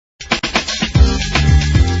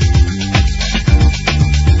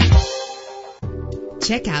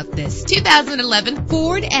Check out this 2011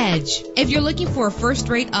 Ford Edge. If you're looking for a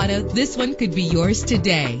first-rate auto, this one could be yours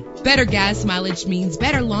today. Better gas mileage means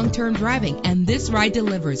better long-term driving, and this ride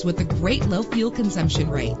delivers with a great low fuel consumption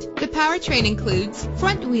rate. The powertrain includes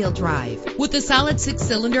front-wheel drive with a solid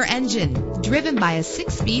 6-cylinder engine driven by a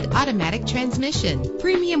 6-speed automatic transmission.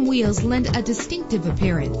 Premium wheels lend a distinctive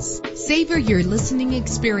appearance. Savor your listening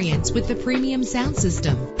experience with the premium sound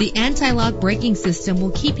system. The anti-lock braking system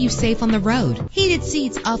will keep you safe on the road. Heated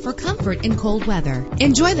seats offer comfort in cold weather.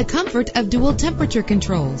 Enjoy the comfort of dual temperature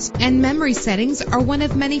controls, and memory settings are one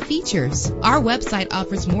of many features. Our website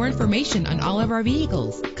offers more information on all of our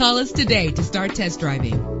vehicles. Call us today to start test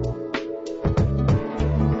driving.